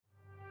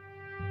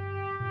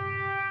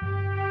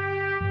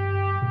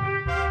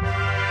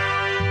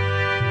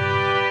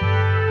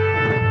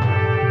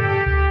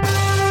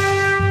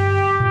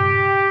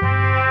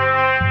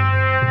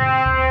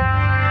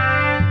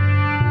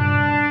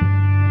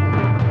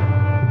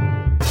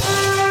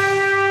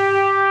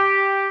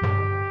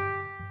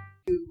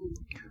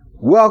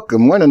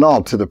Welcome, one and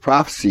all, to the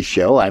Prophecy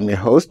Show. I'm your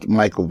host,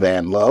 Michael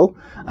Van Lowe.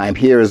 I'm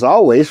here, as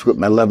always, with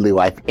my lovely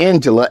wife,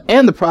 Angela,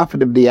 and the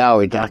prophet of the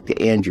hour, Dr.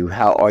 Andrew.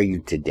 How are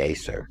you today,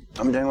 sir?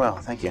 I'm doing well,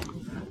 thank you.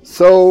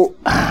 So,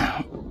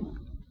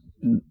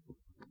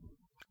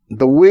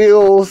 the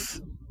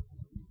wheels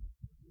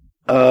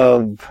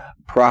of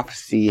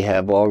prophecy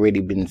have already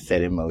been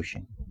set in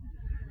motion.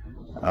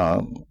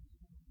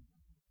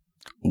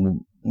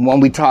 When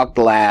we talked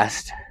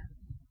last,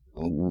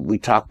 we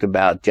talked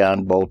about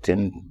John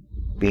Bolton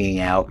being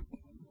out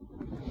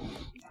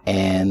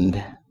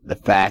and the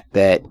fact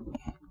that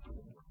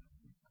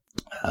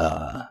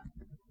a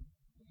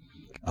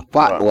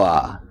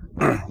fatwa,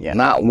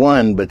 not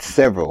one but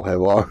several, have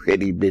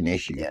already been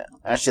issued. Yeah,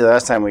 actually, the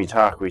last time we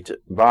talked,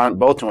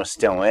 Bolton was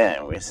still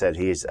in. We said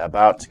he's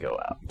about to go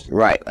out.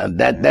 Right,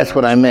 that's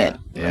what I meant.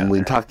 Yeah. And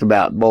we talked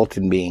about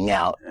Bolton being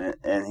out,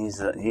 and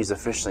he's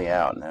officially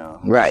out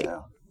now. Right,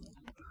 so.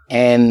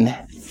 And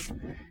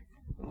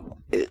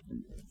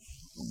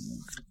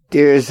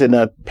there's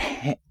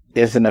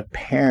an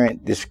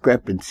apparent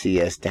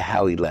discrepancy as to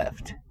how he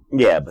left.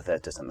 Yeah, but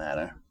that doesn't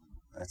matter.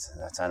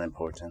 That's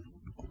unimportant.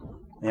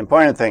 The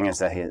important thing is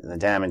that the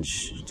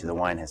damage to the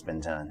wine has been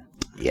done.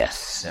 Yes.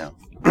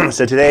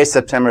 So today is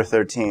September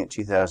 13th,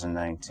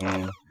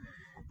 2019,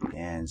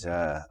 and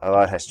a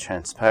lot has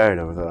transpired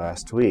over the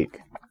last week.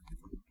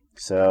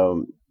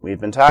 So we've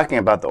been talking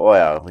about the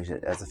oil.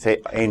 As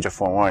the angel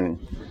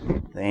forewarned,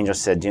 the angel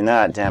said, "Do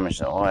not damage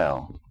the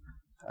oil."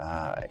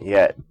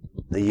 Yet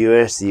the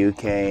U.S., the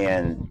U.K.,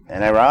 and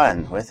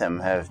Iran with him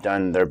have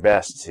done their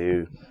best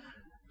to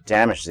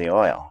damage the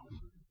oil.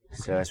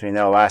 So as we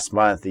know, last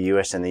month the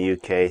U.S. and the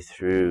U.K.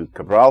 through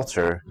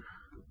Gibraltar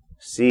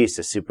seized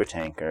a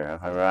supertanker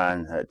of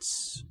Iran that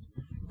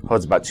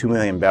holds about 2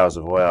 million barrels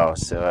of oil.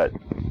 So at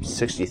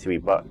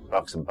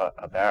 $63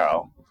 a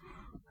barrel,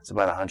 that's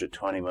about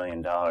 $120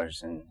 million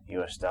in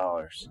U.S.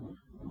 dollars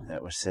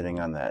that was sitting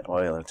on that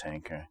oil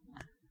tanker.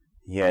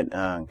 Yet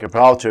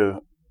Gibraltar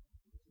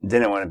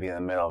didn't want to be in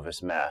the middle of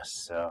this mess,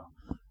 so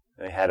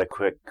they had a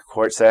quick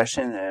court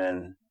session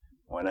and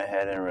went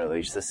ahead and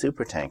released the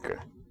supertanker,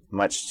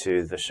 much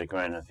to the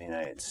chagrin of the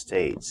United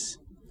States.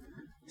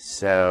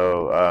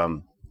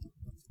 So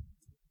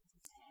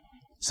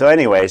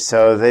anyway,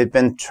 they've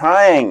been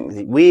trying.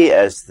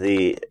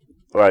 The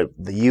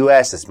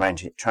U.S. has been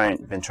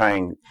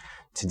trying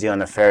to deal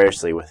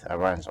nefariously with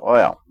Iran's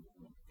oil,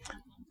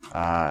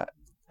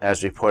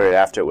 as reported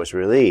after it was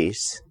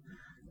released.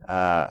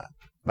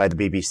 By the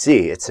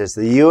BBC, it says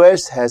the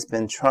U.S. has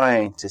been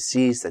trying to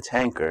seize the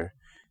tanker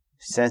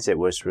since it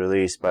was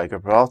released by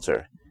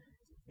Gibraltar.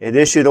 It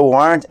issued a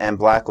warrant and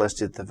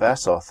blacklisted the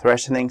vessel,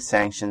 threatening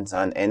sanctions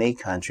on any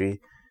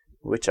country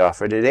which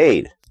offered it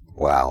aid.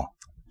 Wow.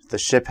 The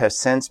ship has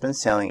since been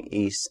sailing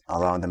east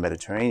along the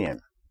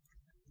Mediterranean.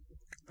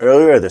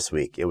 Earlier this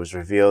week, it was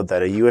revealed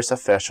that a U.S.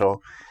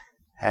 official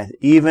had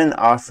even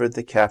offered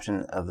the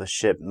captain of the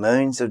ship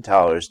millions of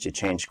dollars to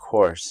change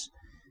course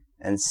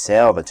and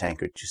sail the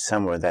tanker to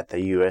somewhere that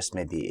the U.S.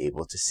 may be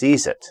able to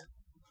seize it.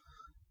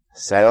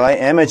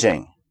 Satellite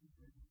imaging.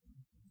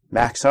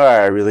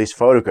 Maxar released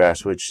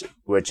photographs which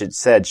it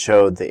said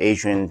showed the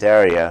Adrian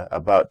Darya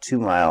about 2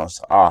 miles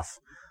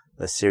off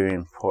the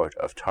Syrian port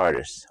of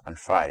Tartus on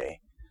Friday,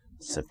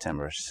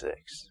 September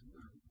 6th.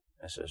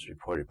 This was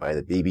reported by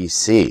the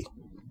BBC.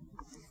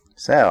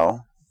 So,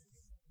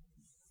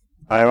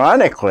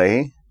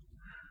 ironically,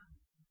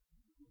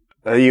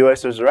 the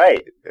U.S. was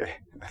right.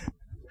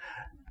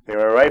 They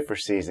were right for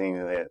seizing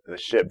the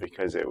ship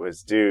because it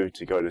was due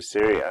to go to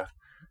Syria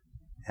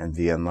and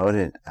be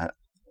unloaded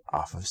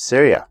off of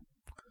Syria.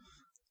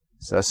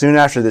 So soon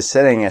after the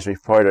sitting, as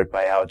reported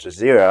by Al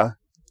Jazeera,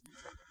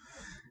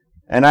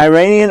 an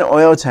Iranian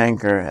oil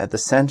tanker at the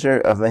center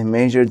of a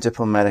major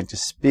diplomatic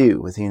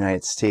dispute with the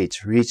United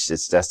States reached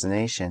its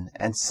destination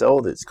and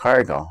sold its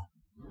cargo,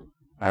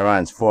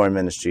 Iran's foreign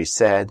ministry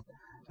said,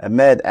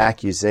 amid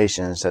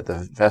accusations that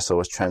the vessel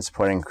was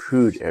transporting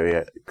crude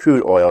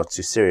oil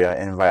to Syria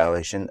in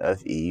violation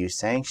of EU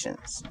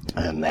sanctions.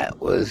 And that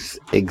was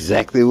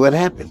exactly what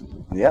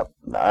happened. Yep.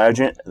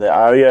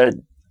 The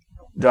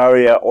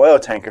Darya oil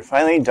tanker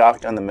finally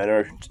docked on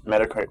the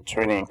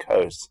Mediterranean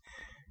coast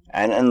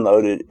and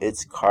unloaded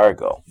its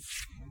cargo.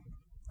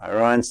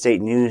 Iran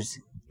state news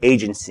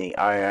agency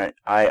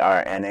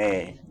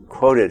IRNA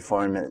quoted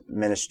Foreign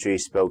Ministry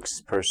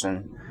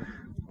spokesperson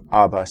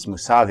Abbas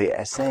Mousavi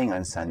as saying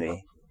on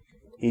Sunday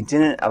he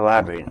didn't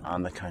elaborate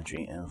on the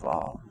country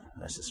involved.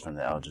 This is from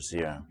the Al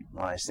Jazeera.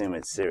 Well, I assume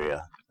it's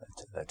Syria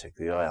that took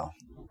the oil.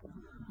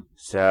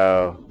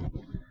 So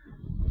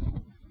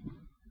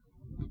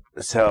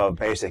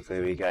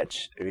basically, we got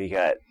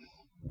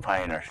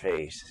pie in our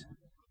face.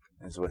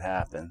 Is what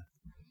happened.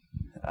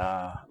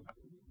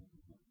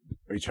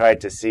 We tried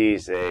to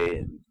seize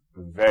a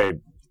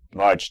very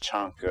large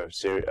chunk of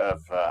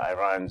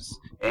Iran's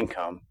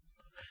income.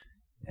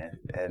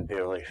 And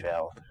barely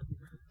failed.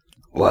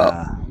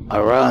 Well,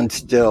 Iran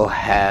still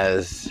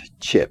has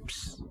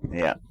chips.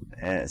 Yeah,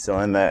 and so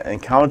in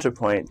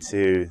counterpoint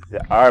to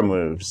our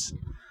moves,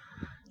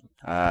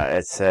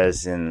 It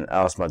says in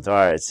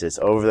Al-Madar, it says,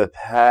 over the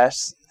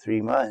past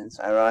 3 months,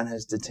 Iran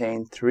has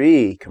detained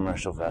 3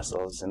 commercial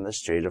vessels in the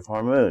Strait of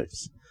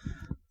Hormuz,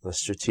 the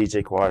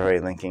strategic waterway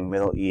linking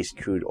Middle East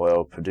crude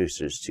oil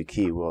producers to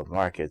key world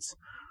markets,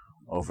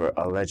 over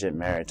alleged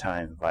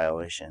maritime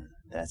violation.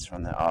 That's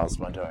from the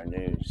Al-Madar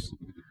News.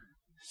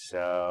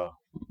 So,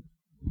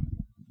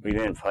 we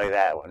didn't play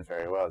that one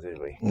very well, did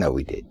we? No,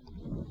 we did.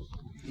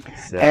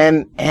 So,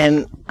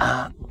 And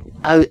I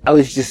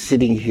was just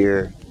sitting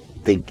here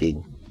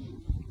thinking.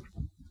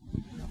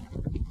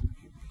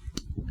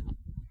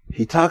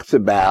 He talks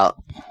about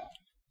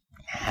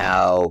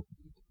how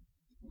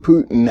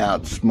Putin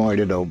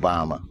outsmarted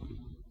Obama.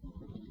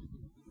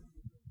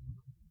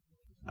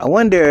 I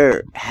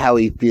wonder how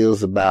he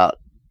feels about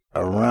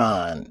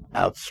Iran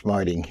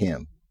outsmarting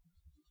him.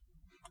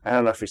 I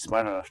don't know if he's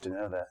smart enough to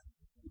know that.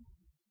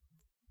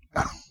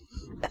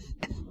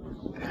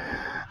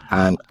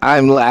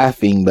 I'm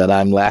laughing, but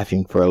I'm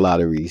laughing for a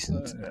lot of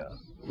reasons.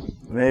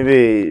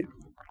 Maybe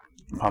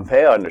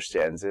Pompeo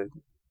understands it.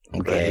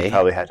 Okay. But he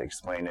probably had to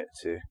explain it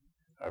to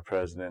our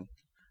president,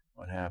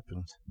 what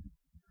happened.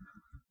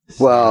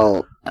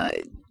 Well,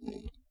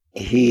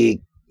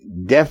 he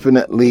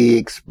definitely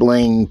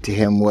explained to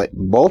him what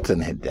Bolton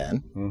had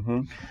done.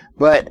 Mm-hmm.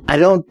 But I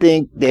don't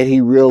think that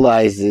he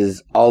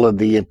realizes all of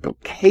the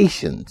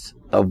implications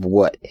of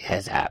what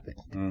has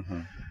happened.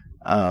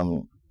 Mm-hmm.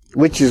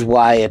 Which is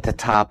why at the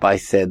top I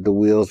said the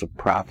wheels of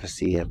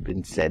prophecy have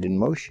been set in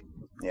motion.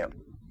 Yep.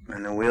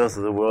 And the wheels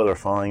of the world are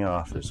falling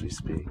off as we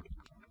speak.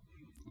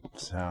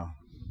 So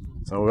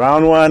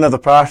round 1 of the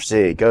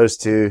prophecy goes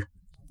to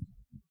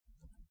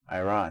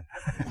Iran.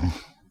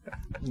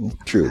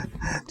 True.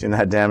 Do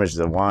not damage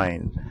the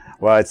wine.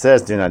 Well, it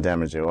says do not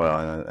damage the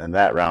oil, and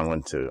that round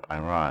went to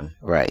Iran.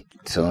 Right.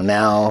 So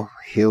now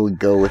here we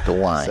go with the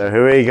wine. So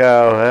here we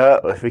go.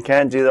 Well, if we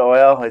can't do the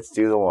oil, let's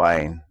do the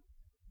wine.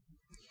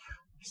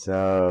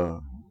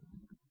 So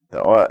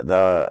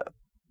the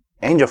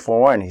angel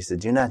forewarned. He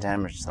said, "Do not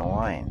damage the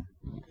wine,"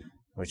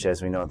 which,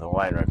 as we know, the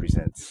wine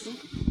represents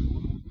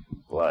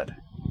blood.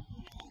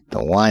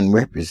 The wine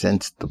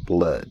represents the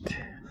blood.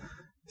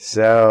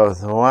 So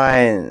the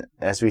wine,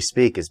 as we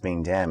speak, is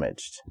being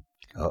damaged.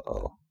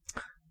 Uh-oh.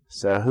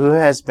 So who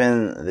has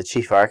been the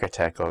chief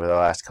architect over the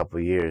last couple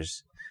of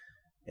years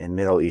in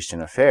Middle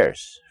Eastern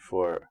affairs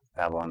for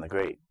Babylon the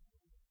Great?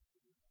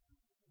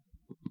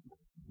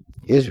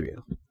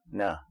 Israel.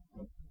 No,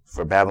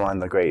 for Babylon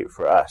the Great,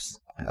 for us.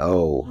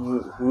 Oh.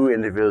 Who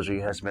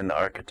individually has been the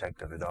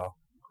architect of it all?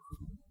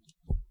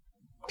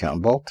 John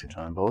Bolton.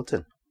 John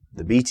Bolton,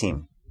 the B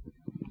team.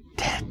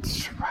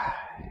 That's right.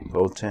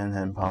 Bolton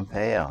and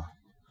Pompeo.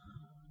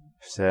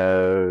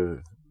 So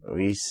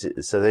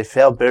they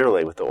failed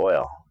bitterly with the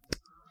oil.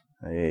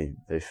 They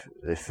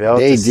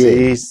failed to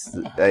seize,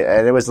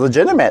 and it was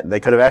legitimate. They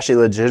could have actually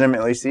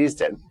legitimately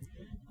seized it,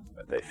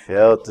 but they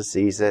failed to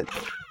seize it,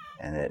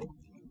 and it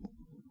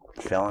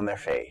fell in their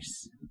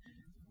face.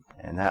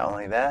 And not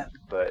only that,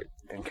 but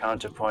in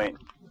counterpoint,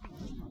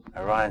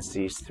 Iran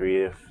seized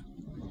three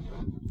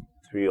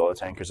oil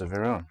tankers of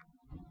their own.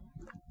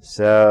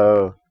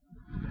 So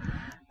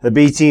the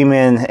B team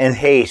in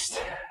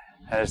haste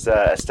has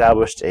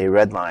established a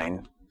red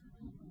line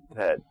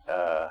that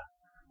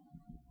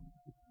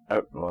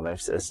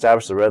they've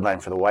established a red line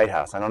for the White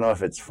House. I don't know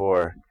if it's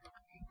for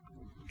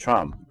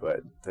Trump,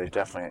 but they've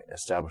definitely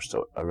established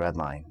a red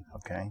line,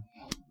 okay?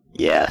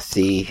 Yeah,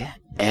 see,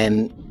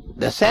 and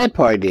the sad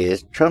part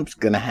is Trump's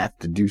going to have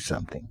to do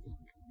something.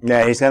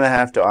 Yeah, he's going to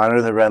have to honor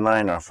the red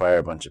line or fire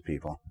a bunch of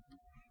people.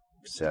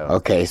 So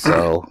okay,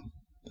 so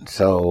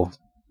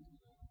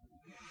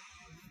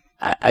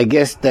I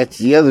guess that's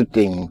the other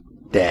thing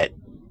that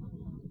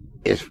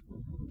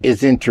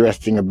is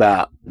interesting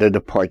about the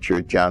departure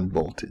of John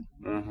Bolton.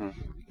 Mm-hmm.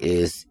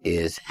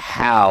 is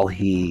how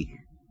he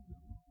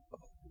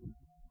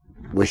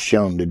was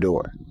shown the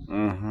door.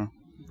 Mm-hmm.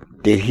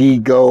 Did he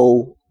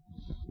go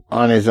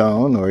on his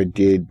own, or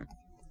did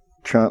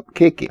Trump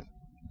kick him?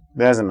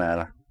 Doesn't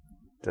matter.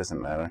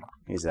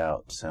 He's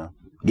out. So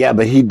yeah,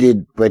 but he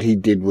did what he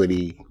did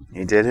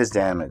his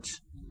damage.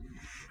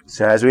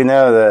 So as we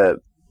know,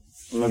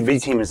 the B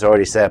team has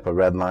already set up a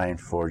red line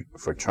for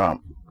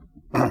Trump.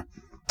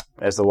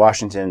 As the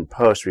Washington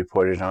Post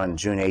reported on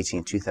June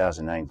 18,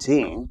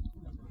 2019,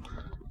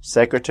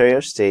 Secretary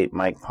of State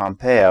Mike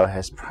Pompeo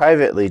has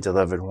privately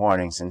delivered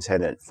warnings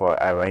intended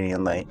for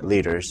Iranian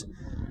leaders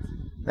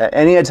that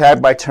any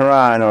attack by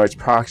Tehran or its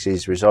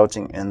proxies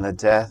resulting in the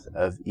death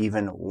of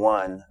even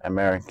one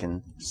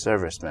American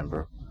service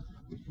member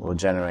will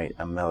generate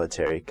a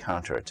military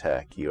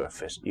counterattack,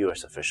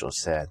 U.S. officials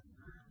said.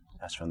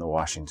 That's from the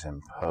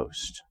Washington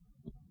Post.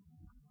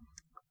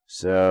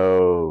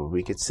 So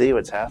we could see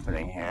what's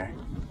happening here.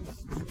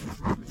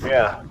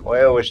 Yeah,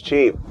 oil was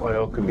cheap.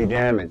 Oil could be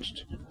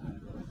damaged.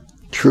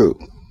 True.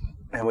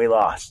 And we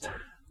lost.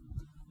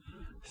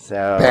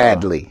 So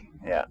badly.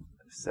 Yeah.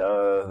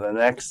 So the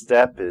next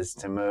step is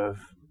to move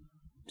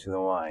to the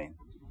wine.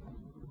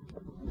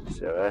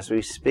 So as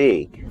we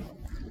speak,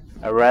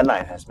 a red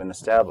line has been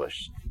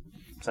established.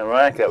 It's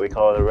ironic that we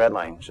call it a red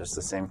line, just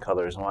the same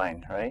color as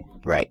wine, right?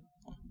 Right.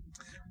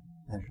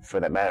 And for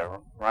that matter,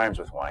 rhymes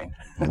with wine.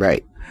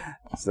 Right.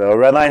 So a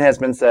red line has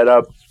been set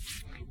up,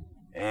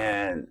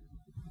 and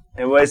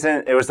it was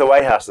the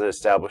White House that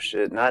established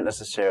it, not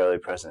necessarily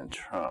President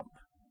Trump.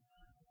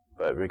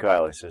 But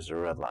regardless, there's a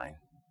red line.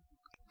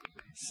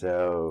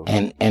 So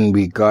and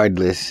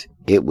regardless,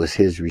 it was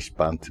his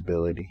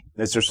responsibility.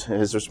 It's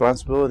his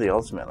responsibility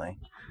ultimately.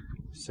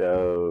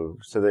 So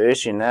the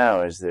issue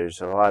now is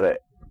there's a lot of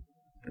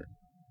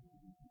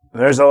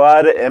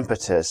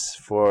impetus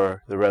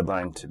for the red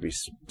line to be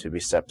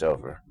stepped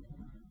over.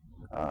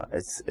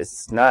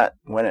 It's not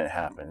when it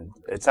happened.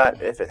 It's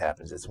not if it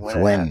happens. It's when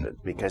it happens,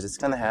 because it's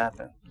going to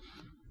happen.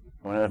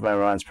 One of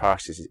Iran's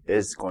proxies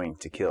is going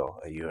to kill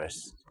a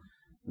U.S.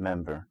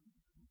 member,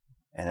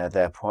 and at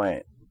that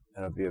point,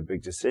 it'll be a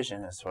big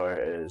decision as far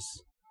as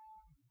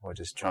what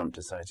does Trump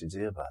decide to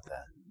do about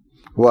that.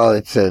 Well,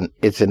 it's a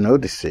no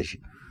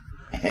decision.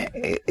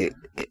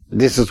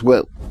 This is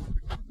what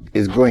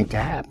is going to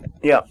happen.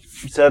 Yeah.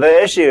 So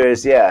the issue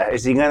is he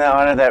going to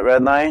honor that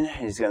red line?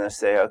 He's going to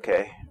say,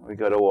 okay, we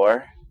go to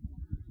war?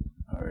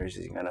 Or is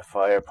he going to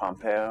fire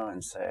Pompeo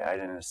and say, I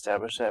didn't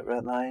establish that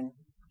red line?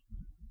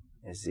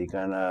 Is he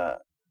going to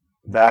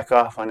back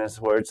off on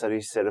his words that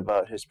he said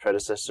about his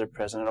predecessor,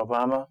 President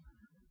Obama?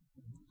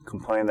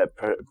 Complain that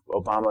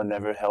Obama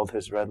never held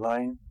his red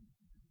line?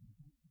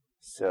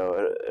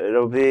 So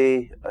it'll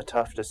be a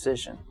tough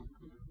decision.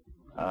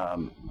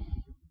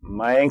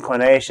 My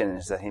inclination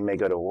is that he may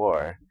go to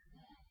war.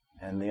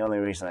 And the only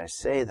reason I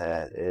say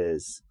that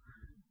is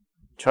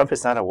Trump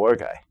is not a war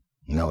guy.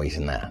 No, he's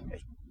not.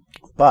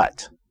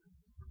 But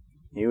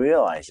he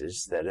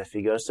realizes that if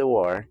he goes to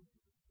war,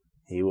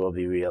 he will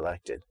be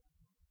reelected.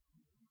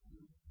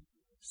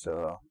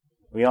 So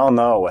we all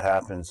know what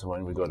happens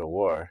when we go to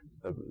war.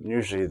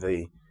 Usually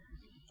the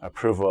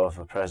approval of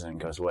a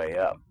president goes way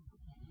up.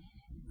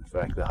 In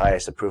fact, the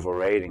highest approval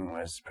rating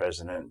was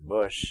President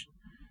Bush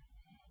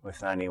with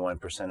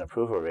 91%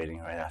 approval rating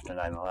right after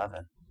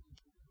 9/11.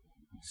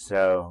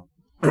 So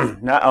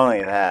not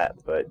only that,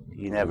 but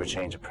you never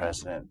change a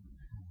president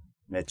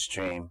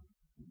midstream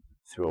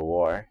through a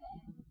war,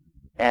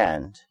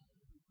 and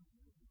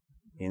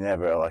you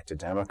never elect a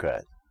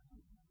Democrat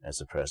as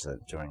a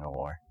president during a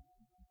war.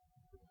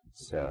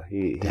 So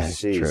he That's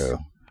sees. True.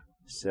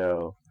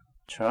 So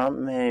Trump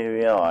may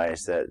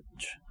realize that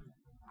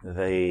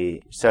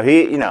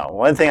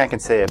one thing I can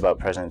say about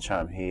President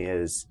Trump, he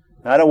is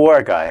not a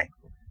war guy,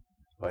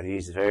 but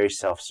he's very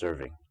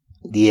self-serving.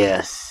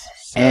 Yes.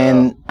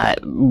 So,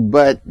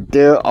 But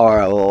there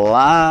are a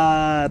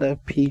lot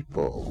of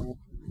people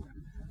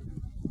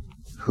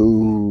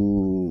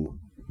who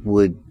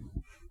would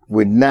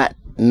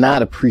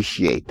not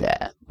appreciate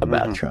that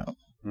about Trump.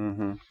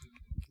 Mm-hmm.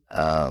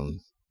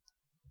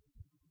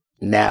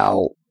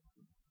 Now,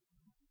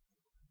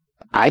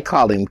 I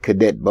call him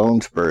Cadet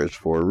Bone Spurs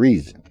for a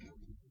reason.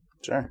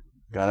 Sure.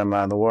 Got him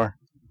out of the war.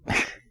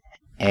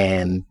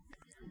 And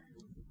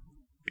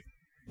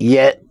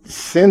yet,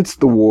 since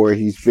the war,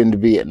 he's been to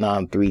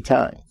Vietnam 3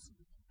 times.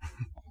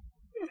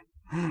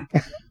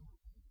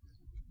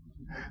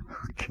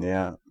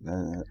 Yeah.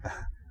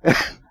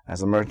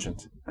 As a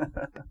merchant.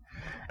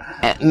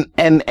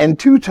 and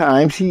 2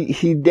 times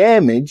he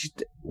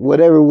damaged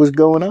whatever was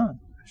going on.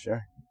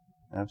 Sure.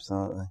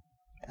 Absolutely.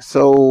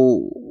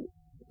 So,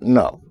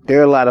 no,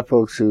 there are a lot of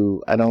folks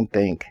who I don't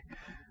think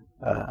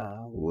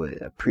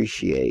would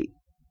appreciate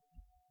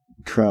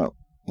Trump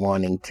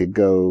wanting to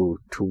go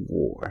to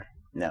war.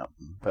 No,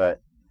 but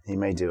he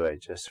may do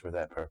it just for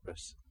that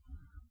purpose.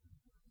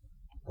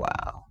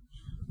 Wow.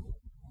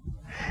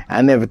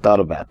 I never thought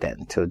about that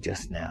until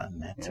just now,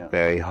 and that's a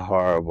very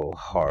horrible,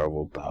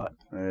 horrible thought.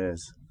 It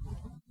is.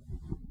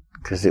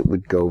 Because it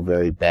would go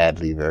very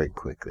badly very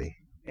quickly.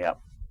 Yep.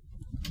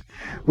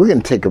 We're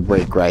going to take a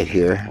break right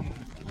here.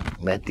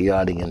 Let the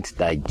audience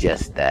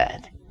digest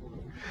that.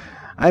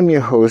 I'm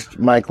your host,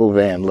 Michael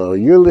Van Lowe.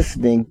 You're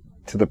listening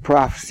to The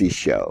Prophecy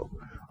Show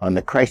on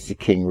the Christ the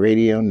King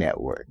Radio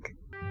Network.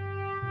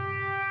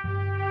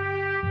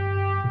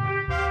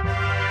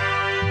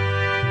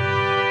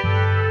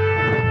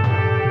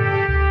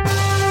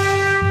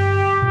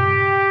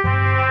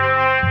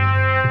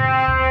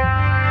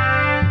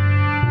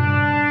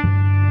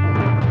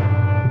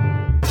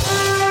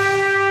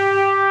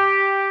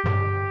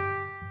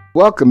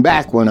 Welcome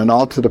back, one and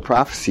all, to the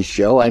Prophecy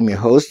Show. I'm your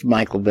host,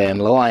 Michael Van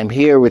Lowe. I'm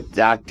here with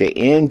Dr.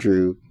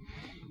 Andrew.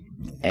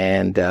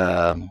 And,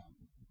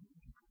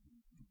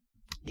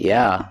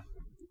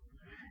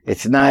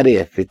 it's not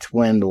if, it's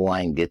when the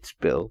wine gets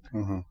spilled.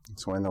 Mm-hmm.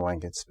 It's when the wine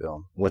gets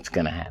spilled. What's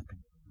going to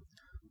happen?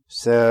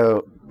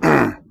 So,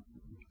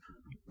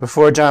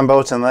 before John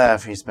Bolton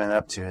left, he's been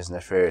up to his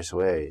nefarious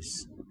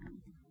ways.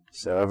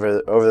 So,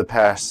 over the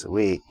past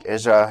week,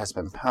 Israel has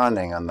been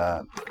pounding on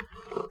the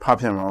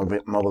Popular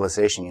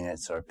Mobilization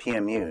Units, or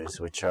PMUs,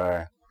 which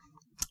are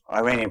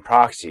Iranian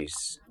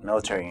proxies,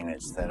 military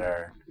units that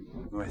are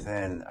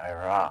within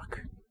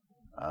Iraq,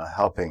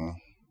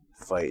 helping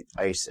fight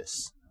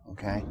ISIS.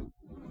 Okay?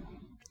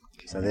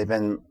 So they've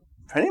been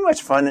pretty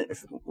much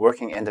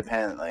working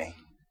independently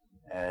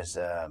as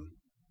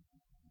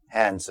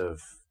hands of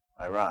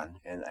Iran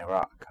in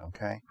Iraq,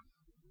 okay?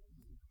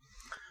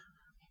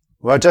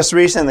 Well, just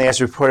recently, as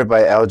reported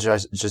by Al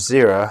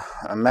Jazeera,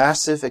 a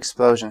massive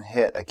explosion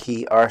hit a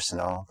key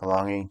arsenal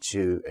belonging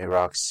to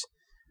Iraq's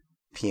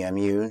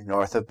PMU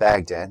north of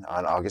Baghdad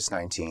on August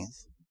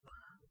 19th,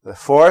 the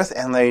fourth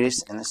and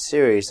latest in a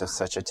series of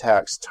such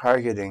attacks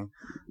targeting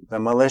the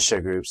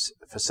militia group's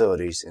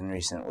facilities in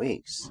recent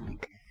weeks.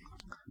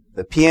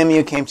 The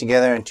PMU came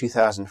together in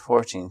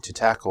 2014 to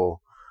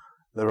tackle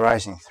the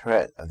rising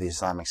threat of the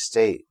Islamic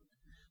State,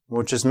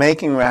 which is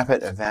making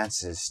rapid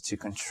advances to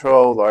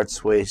control large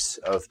swathes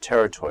of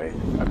territory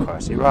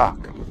across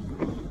Iraq.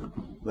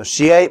 The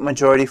Shiite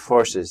majority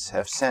forces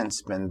have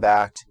since been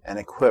backed and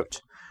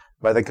equipped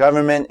by the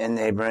government in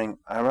neighboring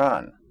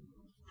Iran.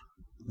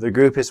 The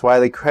group is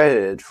widely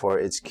credited for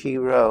its key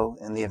role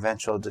in the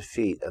eventual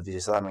defeat of the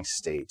Islamic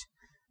State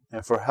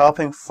and for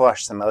helping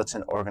flush the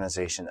militant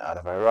organization out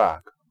of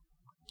Iraq.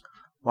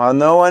 While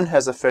no one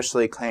has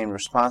officially claimed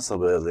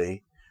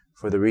responsibility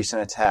for the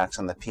recent attacks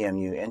on the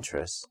PMU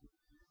interests,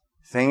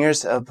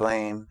 fingers of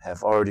blame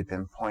have already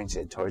been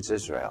pointed towards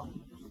Israel.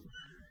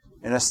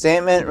 In a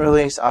statement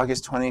released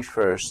August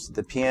 21st,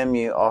 the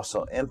PMU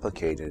also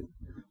implicated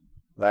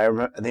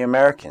the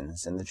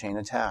Americans in the chain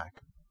attack.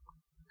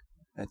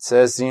 It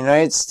says the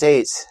United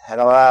States had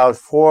allowed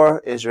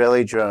 4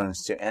 Israeli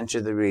drones to enter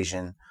the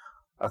region,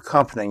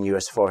 accompanying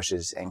U.S.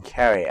 forces and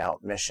carry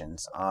out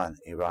missions on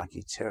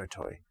Iraqi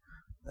territory,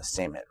 the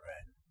statement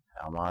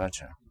read. Al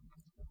Monitor.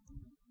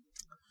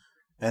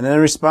 And in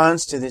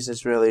response to these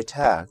Israeli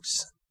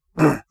attacks,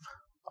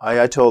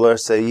 Ayatollah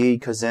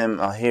Sayyid Kazem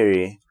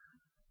al-Hiri,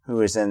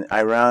 who is an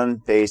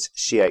Iran-based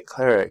Shiite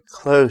cleric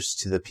close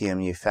to the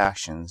PMU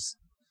factions,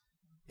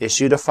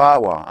 issued a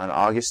fatwa on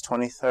August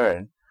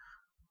 23rd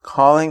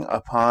calling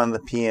upon the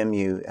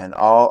PMU and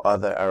all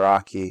other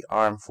Iraqi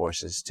armed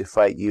forces to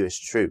fight U.S.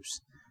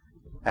 troops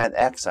and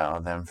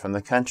exile them from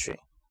the country.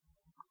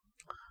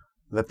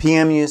 The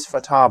PMU's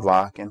Fatah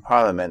bloc in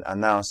Parliament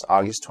announced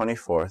August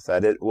 24th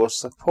that it will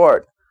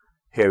support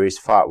Hiri's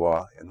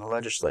fatwa in the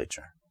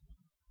legislature.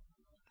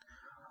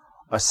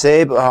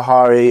 Aseb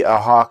al-Hari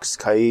al-Haq's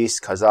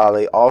Qais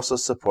Khazali also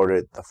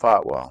supported the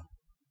fatwa.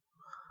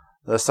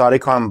 The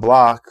Sadiqan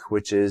bloc,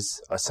 which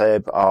is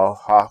Aseb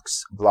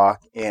al-Haq's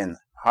bloc in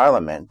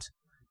Parliament,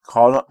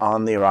 called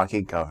on the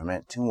Iraqi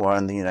government to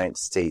warn the United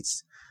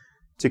States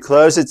to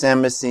close its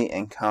embassy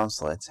and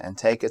consulate and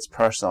take its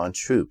personnel and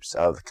troops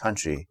out of the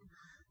country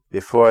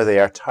before they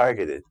are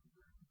targeted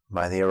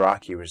by the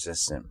Iraqi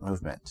resistance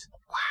movement.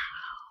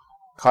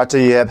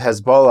 Kataib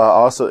Hezbollah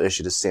also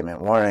issued a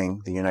statement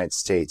warning the United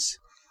States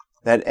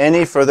that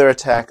any further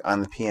attack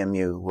on the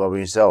PMU will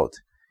result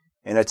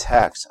in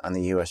attacks on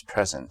the U.S.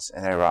 presence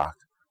in Iraq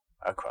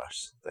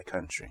across the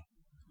country.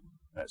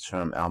 That's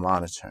from Al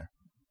Monitor.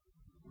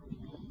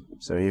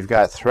 So you've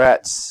got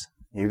threats.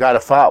 You've got a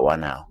fatwa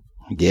now.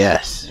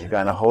 Yes. You've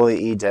got a holy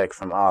edict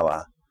from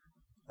Allah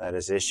that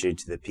is issued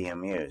to the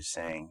PMU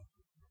saying,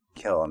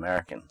 kill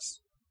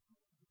Americans.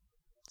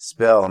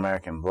 Spill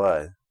American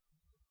blood.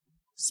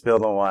 Spill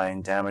the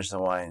wine, damage the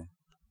wine,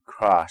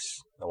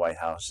 cross the White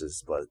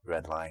House's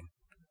red line.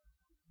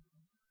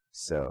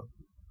 So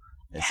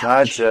it's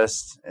not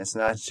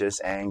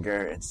just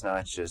anger, it's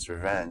not just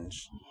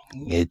revenge.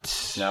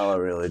 It's now a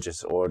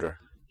religious order.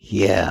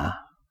 Yeah.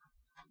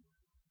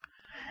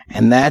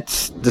 And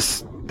that's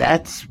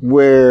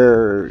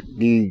where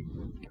the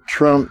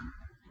Trump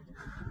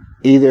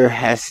either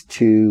has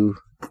to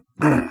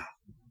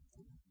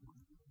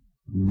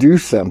do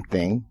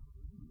something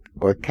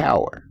or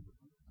cower.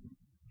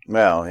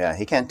 Well, yeah,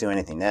 he can't do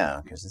anything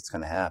now because it's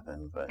going to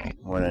happen. But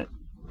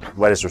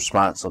what his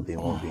response will be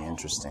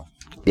interesting.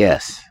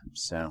 Yes.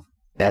 So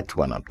that's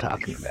what I'm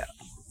talking about.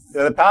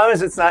 The problem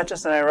is it's not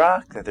just in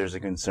Iraq that there's a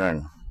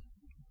concern.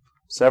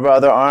 Several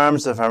other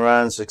arms of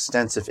Iran's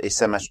extensive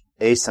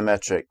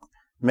asymmetric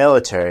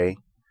military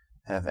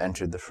have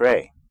entered the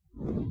fray.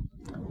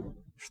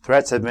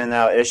 Threats have been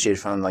now issued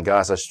from the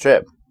Gaza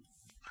Strip.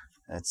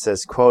 It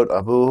says, quote,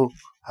 Abu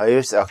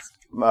Hayus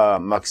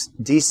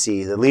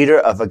al-Maqdisi, the leader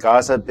of a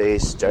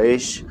Gaza-based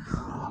Jaish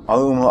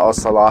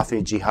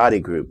al-Salafi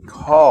jihadi group,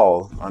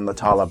 called on the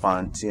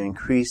Taliban to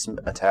increase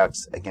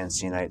attacks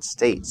against the United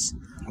States,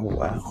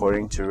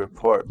 according to a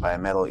report by a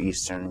Middle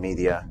Eastern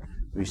Media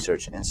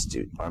Research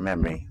Institute, or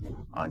MEMRI,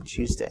 on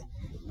Tuesday.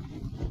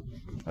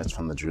 That's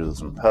from the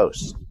Jerusalem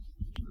Post.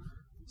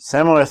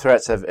 Similar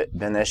threats have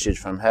been issued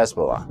from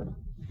Hezbollah.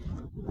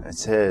 It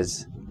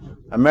says,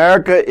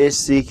 America is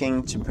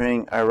seeking to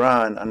bring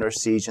Iran under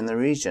siege in the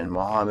region,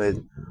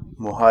 Mohammed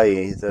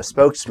Muhayi, the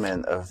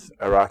spokesman of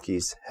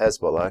Iraqi's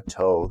Hezbollah,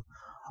 told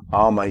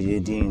Al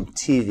Mayadeen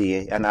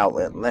TV, an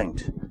outlet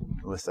linked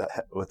with the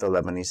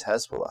Lebanese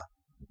Hezbollah.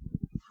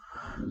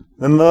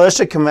 The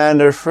militia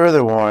commander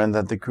further warned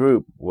that the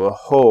group will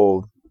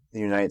hold the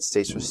United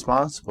States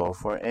responsible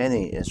for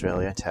any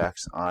Israeli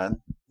attacks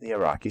on the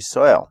Iraqi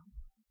soil.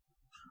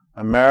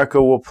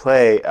 America will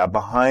play a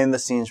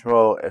behind-the-scenes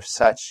role if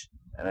such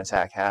an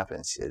attack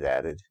happens, it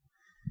added.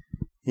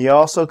 He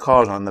also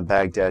called on the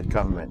Baghdad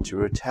government to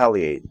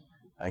retaliate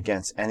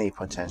against any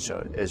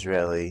potential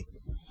Israeli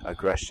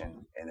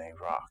aggression in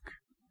Iraq.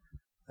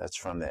 That's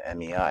from the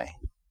MEI.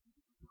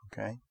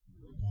 Okay?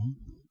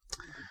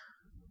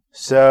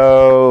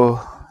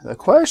 So the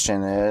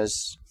question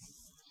is,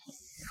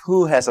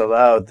 who has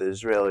allowed the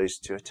Israelis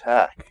to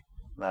attack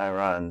the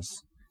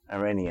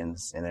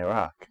Iranians in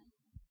Iraq?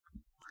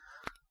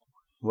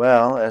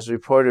 Well, as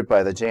reported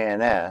by the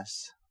JNS,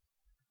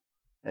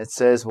 it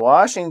says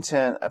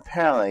Washington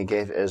apparently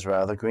gave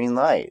Israel the green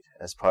light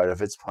as part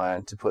of its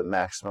plan to put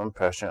maximum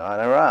pressure on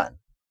Iran.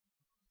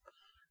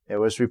 It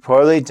was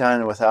reportedly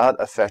done without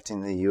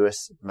affecting the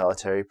U.S.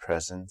 military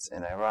presence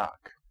in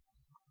Iraq.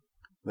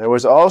 There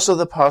was also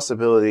the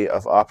possibility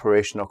of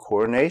operational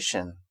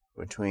coordination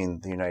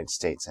between the United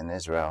States and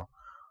Israel,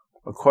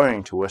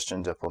 according to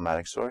Western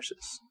diplomatic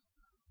sources.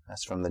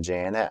 That's from the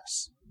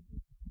JNS.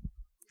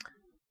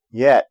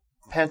 Yet,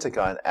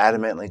 Pentagon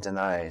adamantly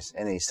denies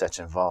any such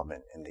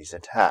involvement in these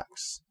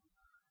attacks.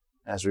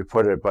 As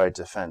reported by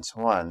Defense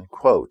One,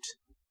 quote,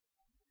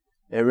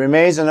 "It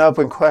remains an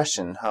open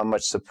question how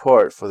much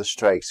support for the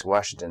strikes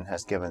Washington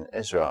has given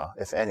Israel,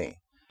 if any.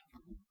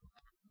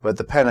 But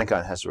the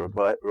Pentagon has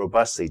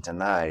robustly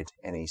denied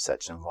any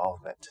such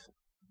involvement."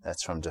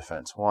 That's from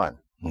Defense One.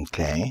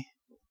 Okay.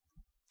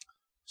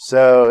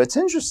 So it's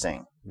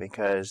interesting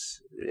because,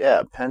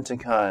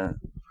 Pentagon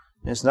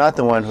is not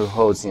the one who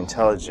holds the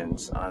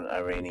intelligence on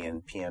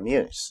Iranian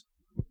PMUs.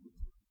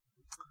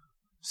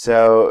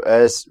 So,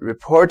 as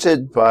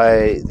reported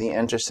by The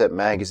Intercept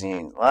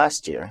magazine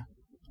last year,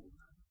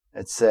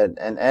 it said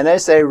an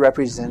NSA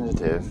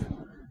representative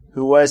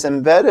who was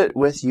embedded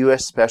with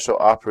U.S. Special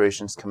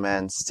Operations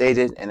Command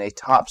stated in a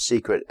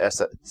top-secret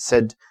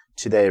Said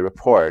Today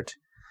report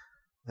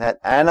that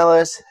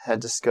analysts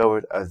had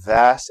discovered a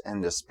vast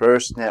and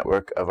dispersed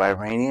network of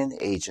Iranian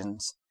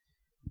agents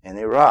in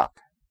Iraq,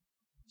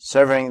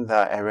 serving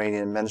the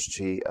Iranian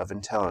Ministry of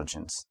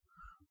Intelligence,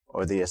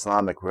 or the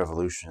Islamic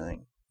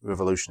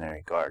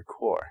Revolutionary Guard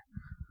Corps.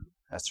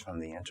 That's from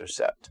The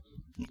Intercept.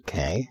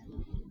 Okay.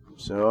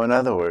 So, in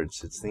other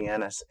words, it's the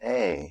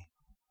NSA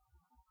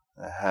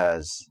that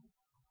has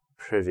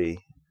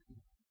privy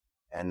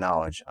and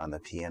knowledge on the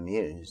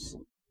PMUs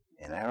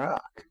in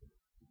Iraq.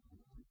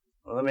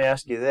 Well, let me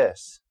ask you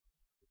this.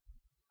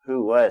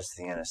 Who was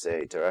the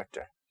NSA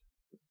director?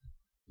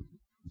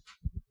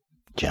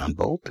 John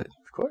Bolton.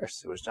 Of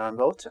course, it was John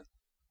Bolton.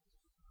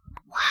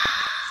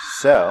 Wow.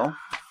 So,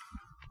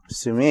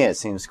 to me it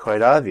seems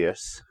quite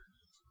obvious.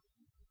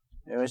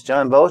 It was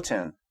John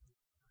Bolton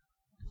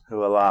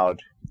who allowed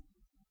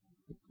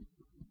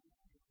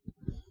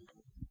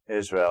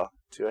Israel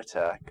to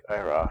attack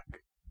Iraq,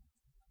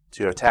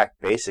 to attack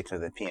basically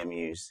the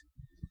PMUs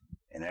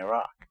in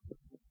Iraq.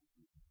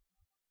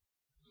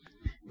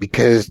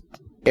 Because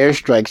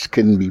airstrikes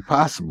couldn't be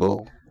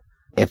possible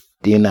if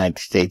the United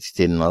States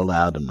didn't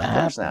allow them to happen.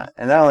 Of course not.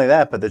 And not only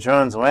that, but the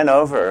drones went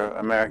over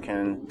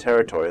American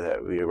territory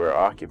that we were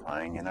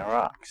occupying in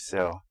Iraq.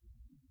 So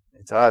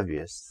it's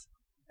obvious.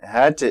 They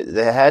had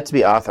to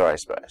be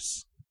authorized by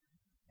us.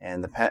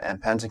 And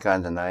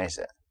Pentagon denies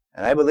it.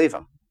 And I believe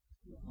them.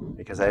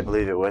 Because I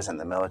believe it wasn't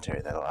the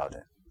military that allowed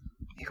it.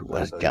 It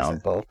was John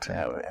Bolton.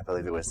 Yeah, I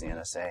believe it was the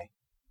NSA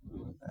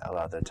that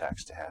allowed the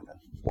attacks to happen.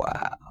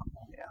 Wow.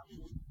 Yeah.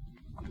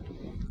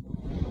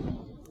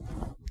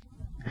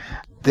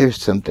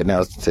 There's something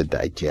else to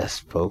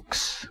digest,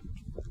 folks.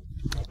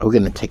 We're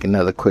going to take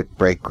another quick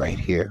break right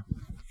here.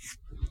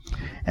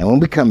 And when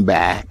we come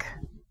back,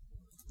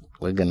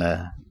 we're going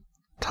to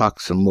talk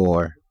some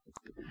more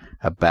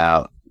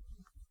about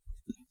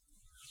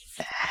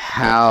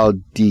how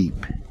deep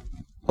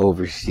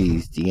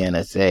overseas the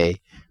NSA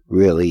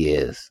really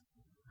is.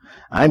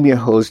 I'm your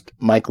host,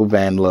 Michael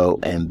Van Lowe,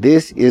 and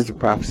this is The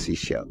Prophecy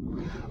Show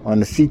on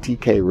the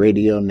CTK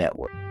Radio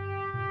Network.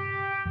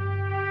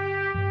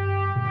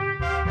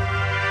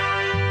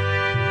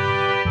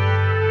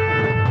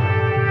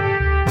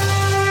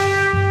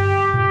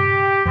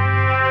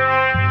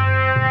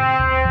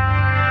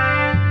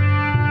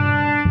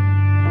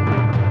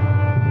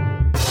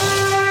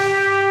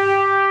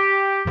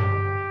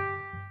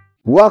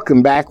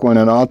 Welcome back, one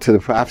and all, to The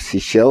Prophecy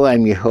Show.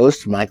 I'm your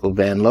host, Michael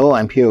Van Lowe.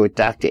 I'm here with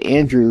Dr.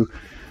 Andrew.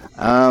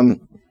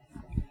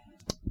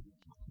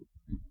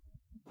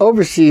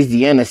 Overseas,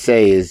 the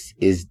NSA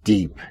is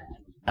deep.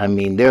 I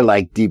mean, they're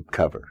like deep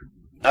cover.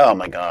 Oh,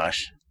 my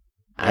gosh.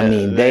 I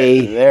mean,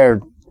 their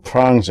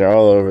prongs are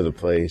all over the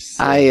place.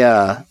 So.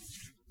 I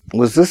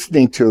was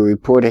listening to a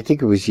report, I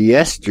think it was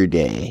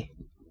yesterday,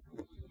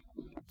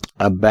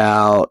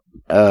 about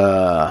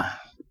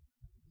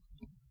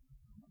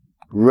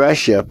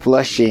Russia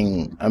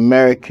flushing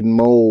American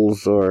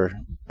moles or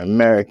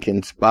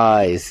American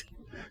spies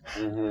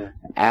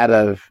out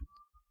of,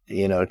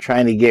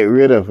 trying to get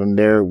rid of them.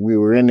 We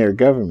were in their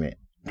government.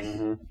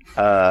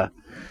 No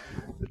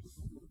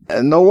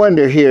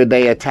wonder here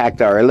they attacked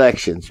our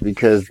elections,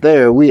 because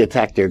there we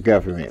attacked their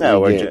government. No,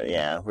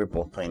 we're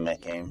both playing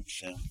that game.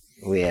 So.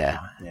 Yeah.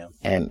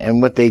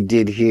 And what they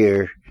did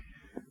here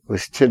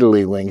was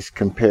tiddlywinks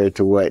compared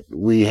to what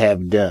we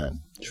have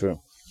done. True.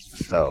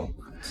 So,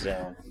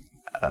 So,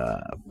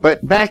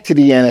 but back to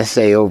the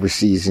NSA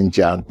overseas in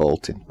John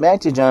Bolton.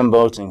 back to John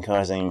Bolton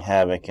causing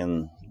havoc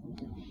in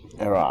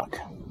Iraq.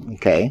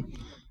 Okay.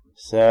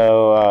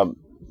 So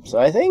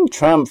I think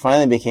Trump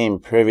finally became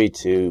privy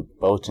to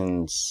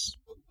Bolton's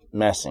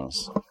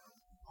messings.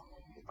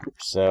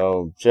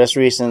 So just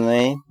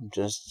recently,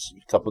 just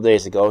a couple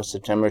days ago,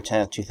 September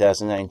 10th,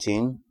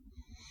 2019,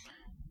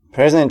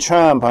 President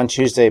Trump on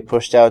Tuesday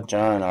pushed out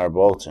John R.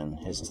 Bolton,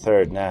 his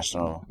third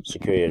national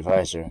security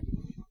advisor,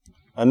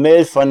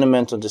 amid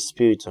fundamental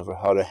disputes over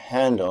how to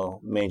handle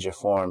major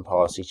foreign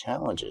policy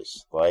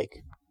challenges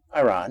like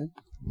Iran,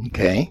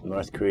 Okay.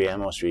 North Korea,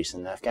 and most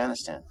recent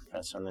Afghanistan.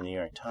 That's from the New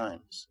York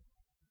Times.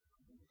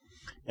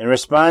 In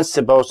response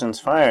to Bolton's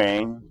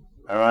firing,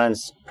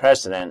 Iran's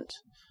president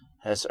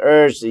has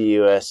urged the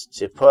U.S.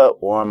 to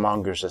put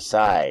warmongers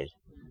aside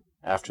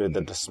after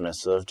the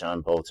dismissal of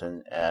John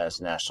Bolton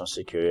as National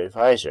Security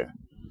Advisor,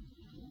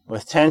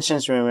 with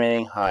tensions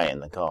remaining high in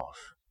the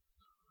Gulf.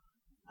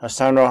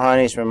 Hassan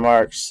Rouhani's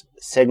remarks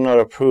signaled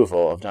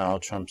approval of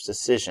Donald Trump's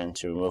decision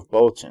to remove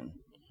Bolton,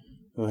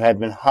 who had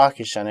been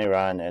hawkish on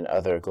Iran and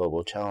other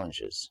global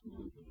challenges.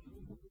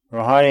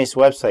 Rouhani's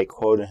website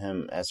quoted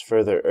him as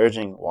further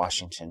urging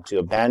Washington to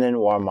abandon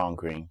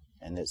warmongering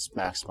and its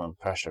maximum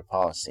pressure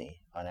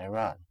policy on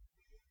Iran.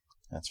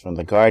 That's from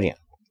The Guardian.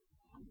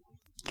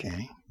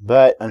 Okay.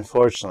 But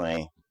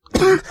unfortunately,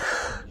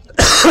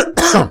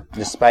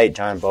 despite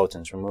John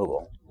Bolton's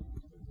removal,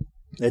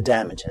 the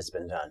damage has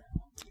been done.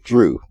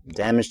 True.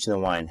 Damage to the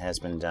wine has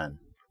been done.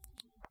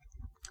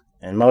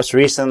 And most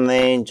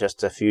recently,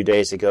 just a few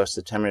days ago,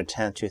 September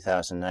 10,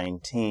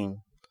 2019,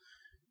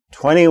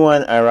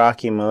 21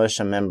 Iraqi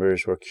militia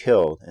members were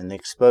killed in the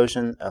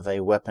explosion of a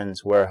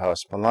weapons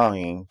warehouse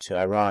belonging to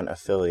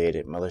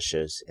Iran-affiliated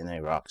militias in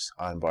Iraq's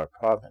Anbar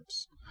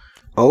province.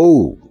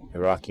 Oh.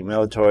 Iraqi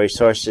military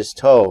sources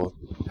told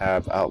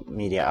Arab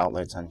media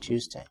outlets on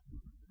Tuesday.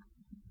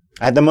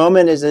 At the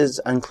moment, it is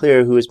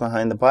unclear who is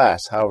behind the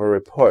blast. However,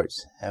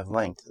 reports have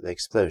linked the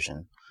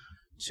explosion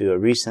to a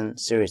recent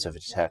series of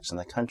attacks in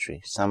the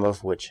country, some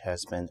of which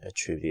has been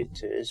attributed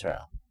to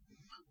Israel.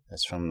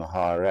 That's from the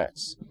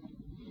Haaretz.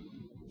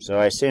 So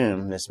I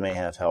assume this may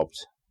have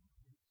helped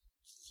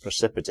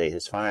precipitate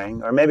his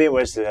firing, or maybe it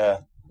was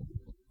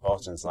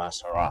Bolton's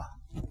last hurrah.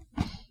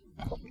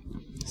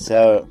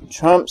 So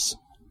Trump's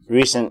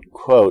recent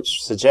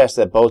quotes suggest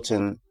that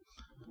Bolton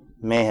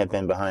may have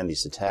been behind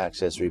these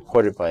attacks, as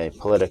reported by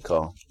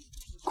Politico.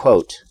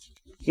 Quote,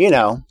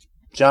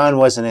 John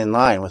wasn't in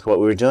line with what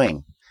we were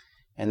doing.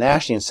 And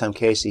actually, in some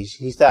cases,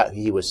 he thought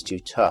he was too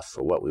tough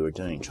for what we were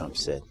doing, Trump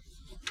said.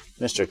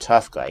 Mr.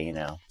 Tough Guy,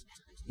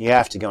 You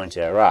have to go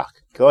into Iraq.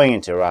 Going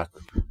into Iraq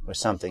was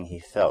something he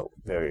felt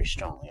very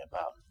strongly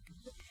about.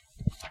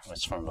 It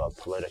was from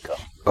Politico.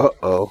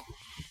 Uh-oh.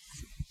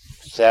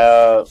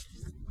 So,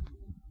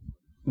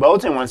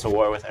 Bolton wants a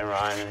war with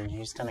Iran, and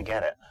he's going to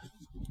get it.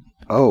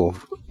 Oh,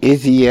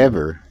 is he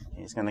ever?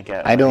 He's going to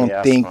get it. I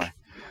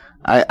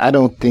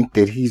don't think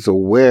that he's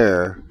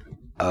aware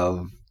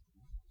of...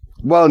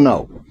 Well,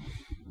 no.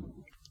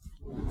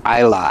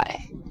 I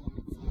lie.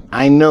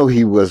 I know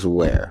he was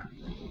aware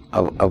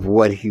of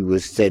what he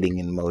was setting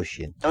in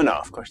motion. Oh, no,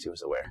 of course he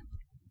was aware.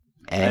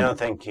 And I don't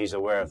think he's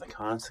aware of the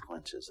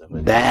consequences of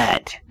it.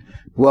 That.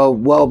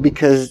 Well,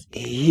 because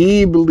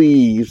he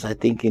believes, I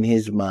think in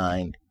his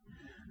mind,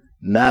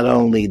 not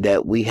only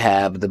that we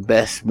have the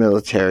best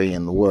military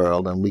in the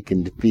world and we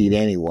can defeat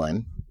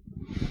anyone,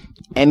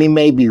 and he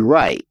may be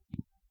right,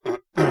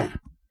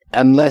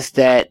 unless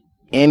that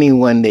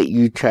anyone that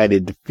you try to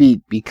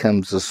defeat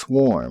becomes a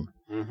swarm.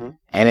 Mm-hmm.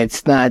 And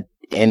it's not,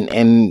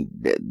 and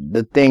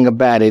the thing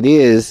about it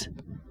is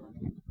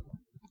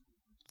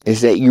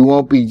that you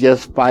won't be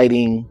just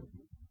fighting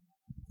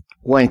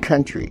one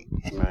country.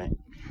 Right.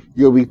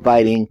 You'll be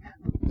fighting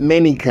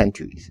many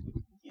countries.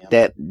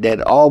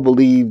 That all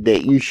believe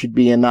that you should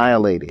be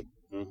annihilated.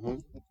 Mm-hmm.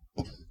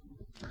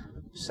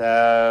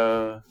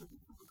 So,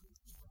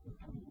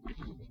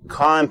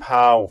 Colin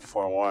Powell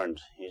forewarned.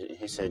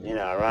 He said,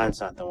 Iran's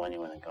not the one you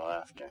want to go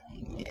after.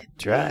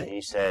 That's right.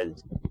 He said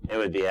it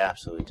would be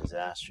absolutely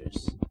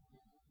disastrous.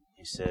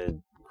 He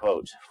said,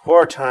 quote,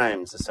 4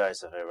 times the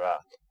size of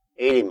Iraq,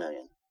 80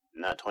 million,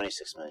 not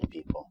 26 million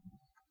people.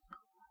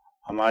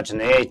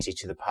 Homogeneity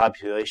to the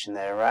population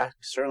that Iraq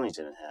certainly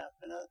didn't have.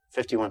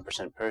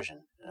 51%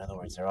 Persian. In other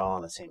words, they're all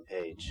on the same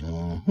page.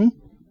 Mm-hmm.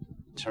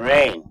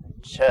 Terrain,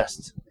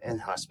 just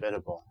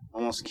inhospitable.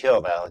 Almost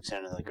killed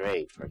Alexander the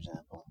Great, for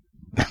example.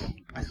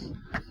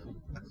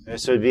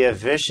 This would be a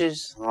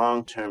vicious,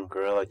 long-term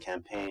guerrilla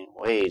campaign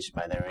waged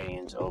by the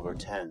Iranians over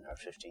 10 or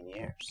 15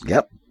 years.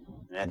 Yep.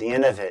 And at the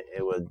end of it,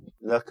 it would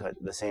look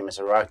the same as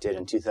Iraq did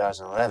in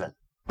 2011.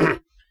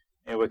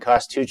 It would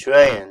cost $2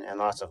 trillion and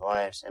lots of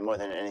lives, and more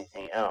than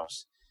anything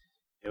else,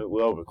 it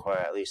will require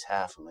at least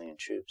 500,000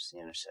 troops to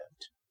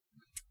intercept.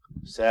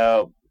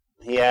 So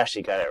he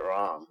actually got it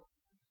wrong.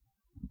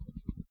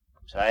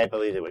 So I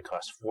believe it would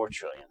cost $4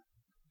 trillion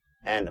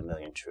and 1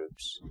 million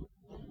troops,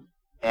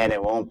 and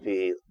it won't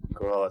be a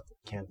guerrilla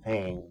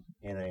campaign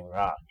in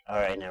Iraq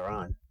or in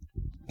Iran.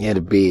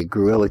 It'll be a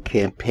guerrilla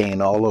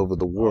campaign all over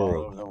the world.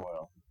 All over the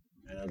world.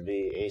 And it'll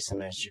be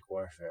asymmetric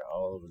warfare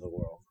all over the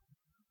world.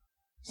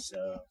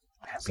 So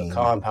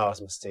Colin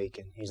Powell's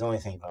mistaken. He's only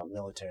thinking about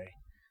military.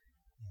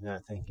 He's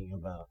not thinking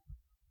about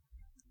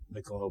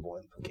the global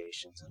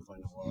implications of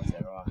going to war with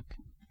Iraq.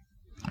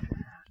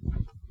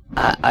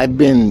 I've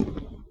been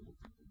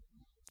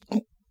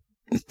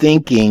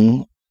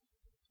thinking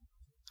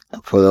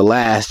for the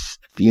last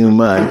few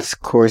months.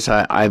 Of course,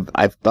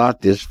 I've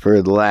thought this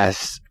for the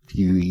last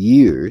few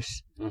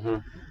years,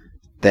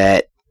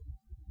 that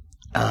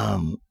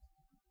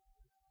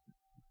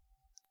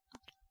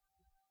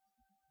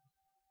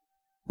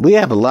we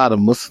have a lot of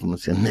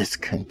Muslims in this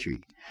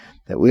country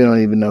that we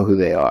don't even know who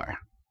they are.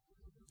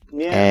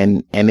 Yeah.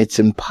 And it's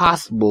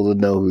impossible to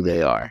know who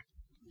they are.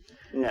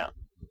 No.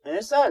 And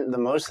it's not the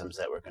Muslims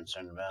that we're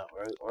concerned about.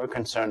 We're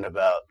concerned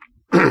about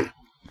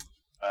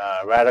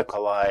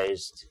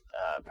radicalized,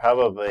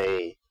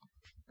 probably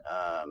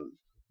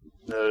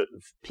the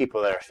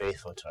people that are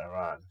faithful to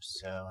Iran.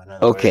 So, in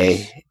other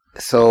words,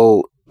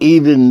 so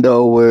even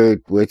though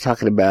we're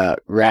talking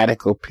about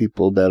radical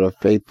people that are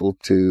faithful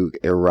to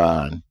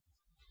Iran,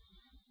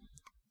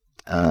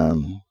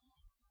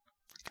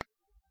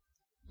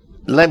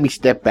 let me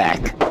step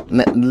back.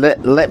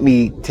 Let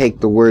me take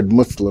the word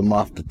Muslim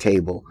off the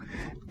table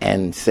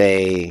and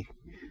say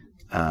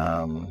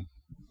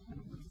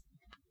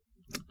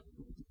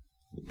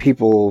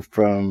people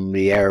from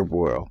the Arab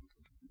world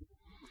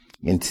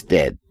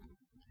instead.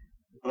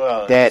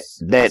 Well,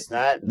 it's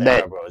not the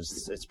Arab world.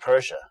 It's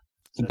Persia.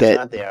 So it's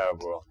not the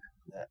Arab world.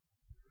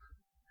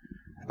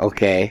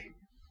 Okay.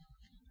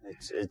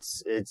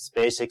 It's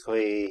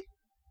basically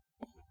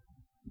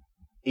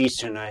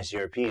Easternized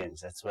Europeans.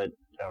 That's what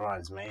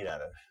Iran's made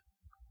out of.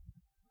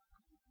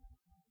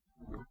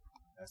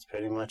 That's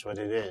pretty much what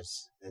it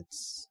is.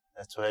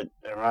 That's what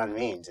Iran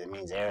means. It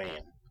means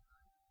Aryan.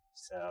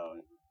 So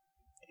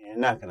you're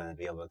not going to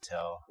be able to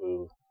tell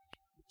who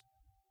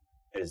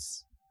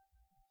is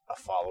a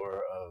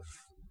follower of.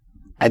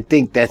 I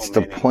think that's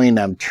the point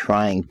I'm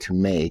trying to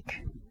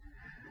make.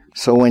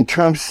 So when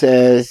Trump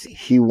says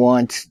he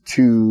wants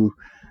to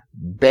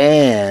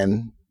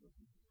ban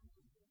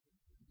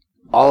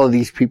all of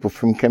these people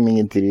from coming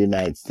into the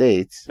United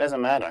States,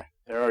 doesn't matter.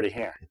 They're already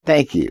here.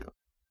 Thank you.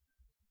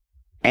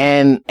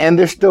 And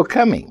they're still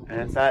coming.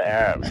 And it's not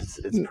Arabs.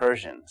 It's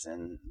Persians,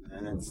 and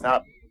it's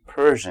not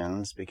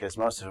Persians because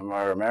most of them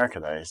are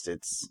Americanized.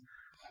 It's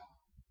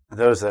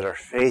those that are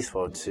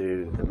faithful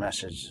to the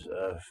message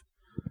of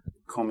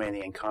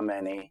Khomeini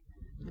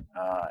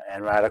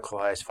and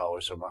radicalized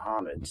followers of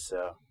Muhammad.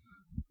 So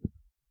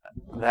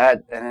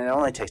and it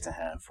only takes a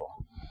handful.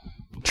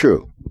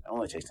 True. It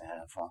only takes a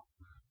handful.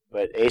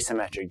 But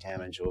asymmetric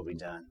damage will be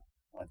done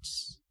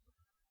once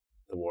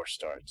the war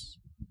starts.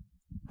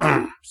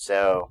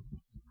 So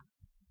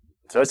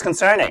it's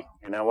concerning.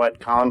 You know what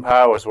Colin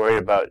Powell was worried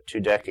about 2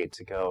 decades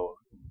ago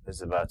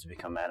is about to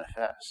become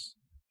manifest.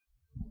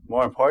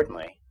 More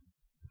importantly,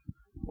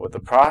 what the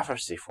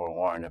prophecy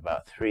forewarned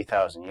about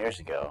 3,000 years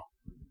ago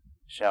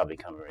shall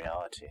become a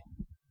reality.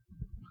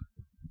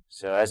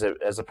 So as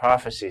the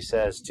prophecy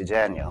says to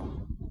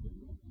Daniel,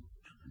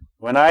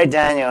 when I,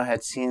 Daniel,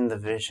 had seen the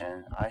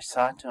vision, I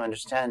sought to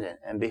understand it,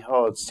 and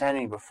behold,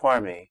 standing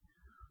before me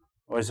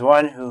was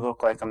one who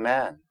looked like a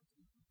man.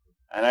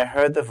 And I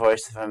heard the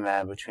voice of a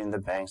man between the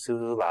banks of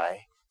Ulai,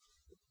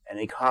 and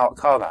he called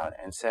out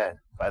and said,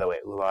 by the way,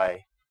 Ulai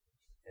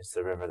is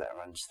the river that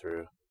runs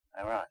through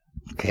Iran.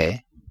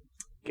 Okay.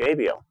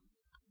 Gabriel,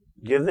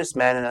 give this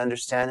man an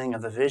understanding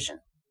of the vision.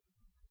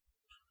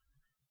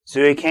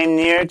 So he came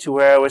near to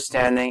where I was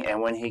standing,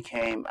 and when he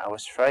came, I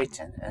was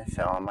frightened and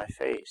fell on my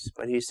face.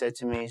 But he said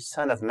to me,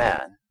 Son of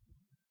man,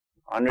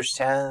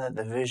 understand that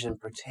the vision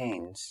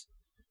pertains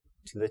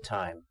to the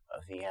time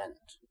of the end.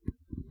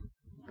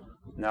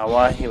 Now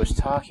while he was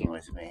talking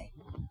with me,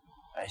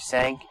 I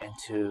sank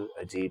into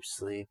a deep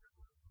sleep,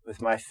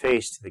 with my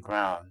face to the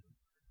ground.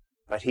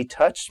 But he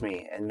touched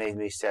me and made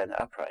me stand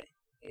upright.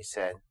 He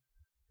said,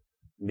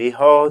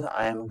 Behold,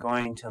 I am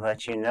going to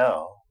let you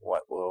know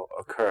what will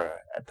occur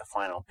at the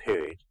final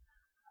period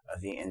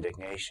of the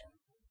indignation,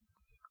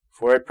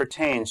 for it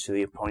pertains to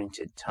the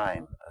appointed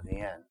time of the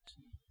end,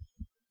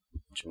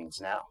 which means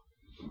now.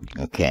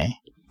 Okay.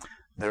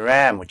 The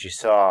ram which you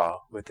saw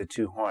with the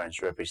 2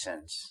 horns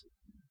represents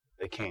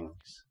the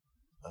kings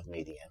of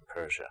Media and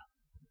Persia,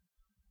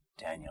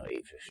 Daniel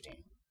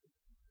 8:15.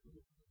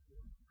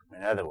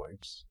 In other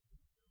words,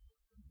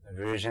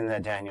 the vision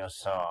that Daniel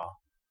saw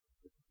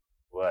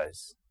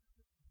was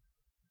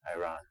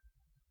Iran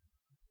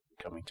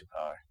coming to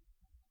power.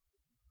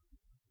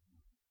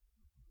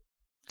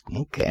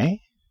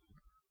 Okay.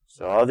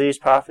 So all these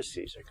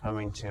prophecies are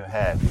coming to a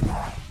head.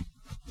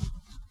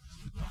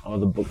 All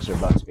the books are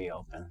about to be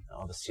opened.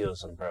 All the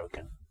seals are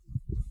broken.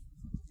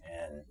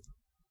 And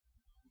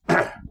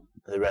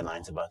the red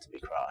line's about to be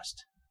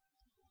crossed.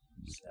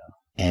 So.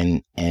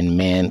 And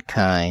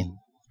mankind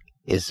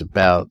is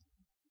about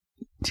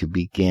to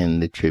begin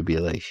the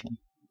tribulation.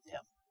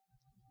 Yep.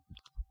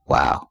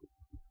 Wow.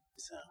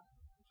 So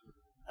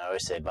I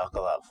always say,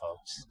 buckle up,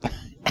 folks.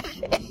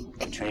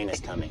 The train is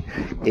coming.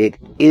 It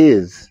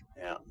is.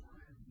 Yeah.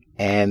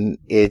 And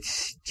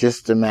it's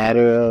just a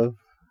matter of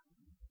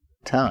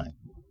time.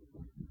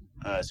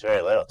 It's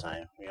very little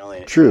time.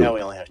 True.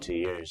 We only have 2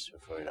 years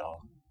before it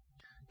all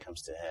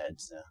comes to head,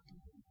 so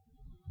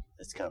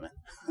it's coming.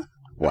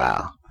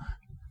 Wow.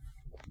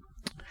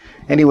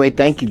 Anyway,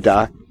 thank you,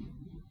 Doc.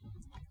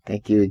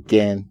 Thank you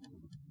again.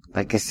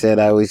 Like I said,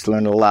 I always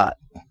learn a lot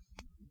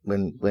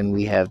when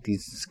we have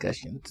these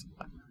discussions.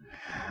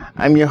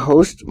 I'm your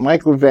host,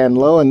 Michael Van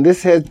Lowe, and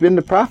this has been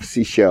The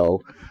Prophecy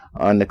Show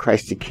on the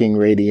Christ the King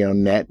Radio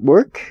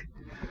Network.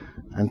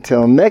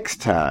 Until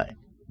next time,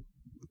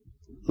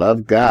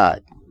 love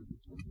God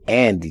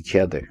and each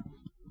other.